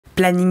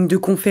Planning de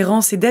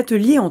conférences et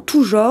d'ateliers en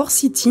tout genre,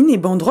 sit-in et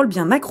banderoles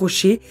bien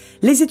accrochées,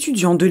 les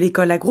étudiants de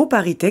l'école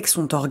AgroParisTech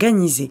sont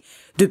organisés.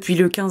 Depuis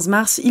le 15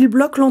 mars, ils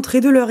bloquent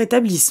l'entrée de leur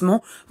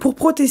établissement pour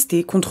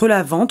protester contre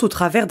la vente au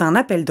travers d'un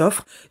appel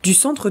d'offres du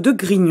centre de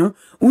Grignon,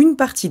 où une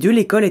partie de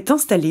l'école est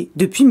installée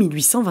depuis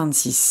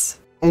 1826.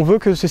 On veut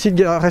que ce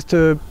site reste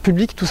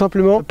public tout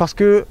simplement parce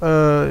que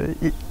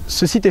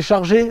ce site est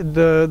chargé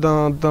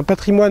d'un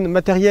patrimoine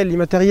matériel,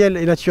 immatériel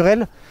et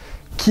naturel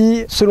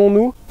qui, selon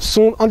nous,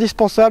 sont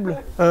indispensables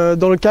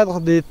dans le cadre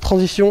des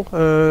transitions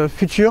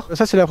futures.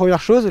 Ça, c'est la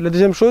première chose. La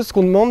deuxième chose, ce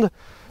qu'on demande,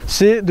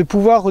 c'est de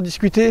pouvoir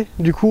rediscuter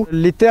du coup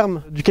les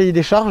termes du cahier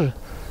des charges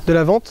de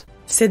la vente.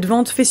 Cette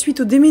vente fait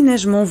suite au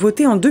déménagement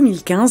voté en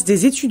 2015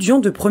 des étudiants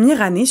de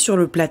première année sur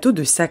le plateau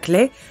de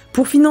Saclay.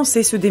 Pour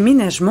financer ce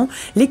déménagement,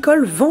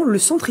 l'école vend le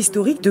centre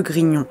historique de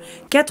Grignon.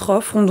 4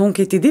 offres ont donc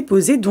été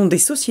déposées, dont des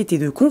sociétés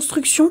de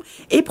construction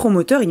et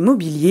promoteurs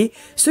immobiliers,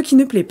 ce qui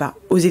ne plaît pas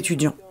aux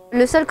étudiants.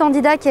 Le seul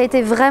candidat qui a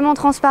été vraiment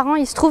transparent,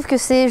 il se trouve que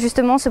c'est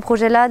justement ce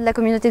projet-là de la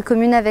communauté de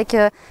communes avec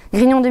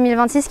Grignon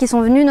 2026 qui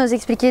sont venus nous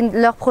expliquer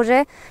leur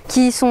projet,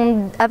 qui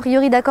sont a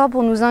priori d'accord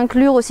pour nous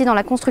inclure aussi dans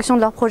la construction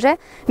de leur projet,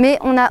 mais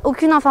on n'a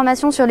aucune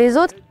information sur les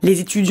autres. Les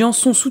étudiants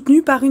sont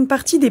soutenus par une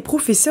partie des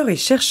professeurs et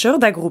chercheurs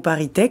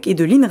d'AgroParisTech et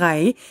de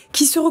l'INRAE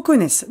qui se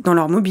reconnaissent dans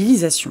leur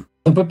mobilisation.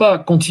 On ne peut pas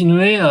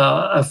continuer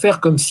à faire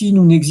comme si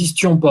nous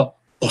n'existions pas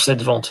pour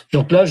cette vente.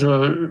 Donc là,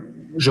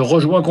 je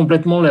rejoins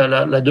complètement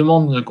la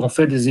demande qu'ont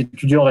fait des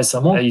étudiants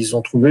récemment. Ils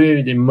ont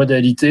trouvé des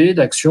modalités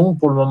d'action,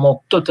 pour le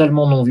moment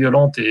totalement non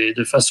violentes et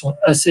de façon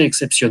assez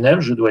exceptionnelle,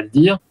 je dois le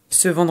dire.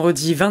 Ce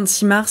vendredi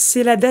 26 mars,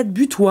 c'est la date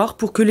butoir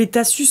pour que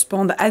l'État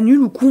suspende, annule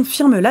ou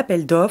confirme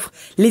l'appel d'offres.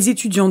 Les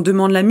étudiants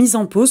demandent la mise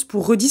en pause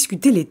pour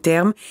rediscuter les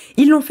termes.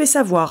 Ils l'ont fait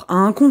savoir à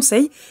un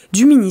conseil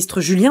du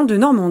ministre Julien de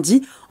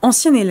Normandie,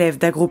 ancien élève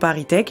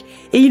d'AgroParisTech,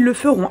 et ils le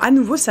feront à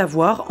nouveau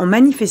savoir en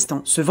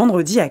manifestant ce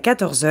vendredi à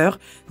 14 h.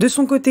 De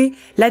son côté,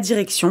 la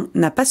direction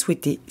n'a pas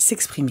souhaité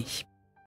s'exprimer.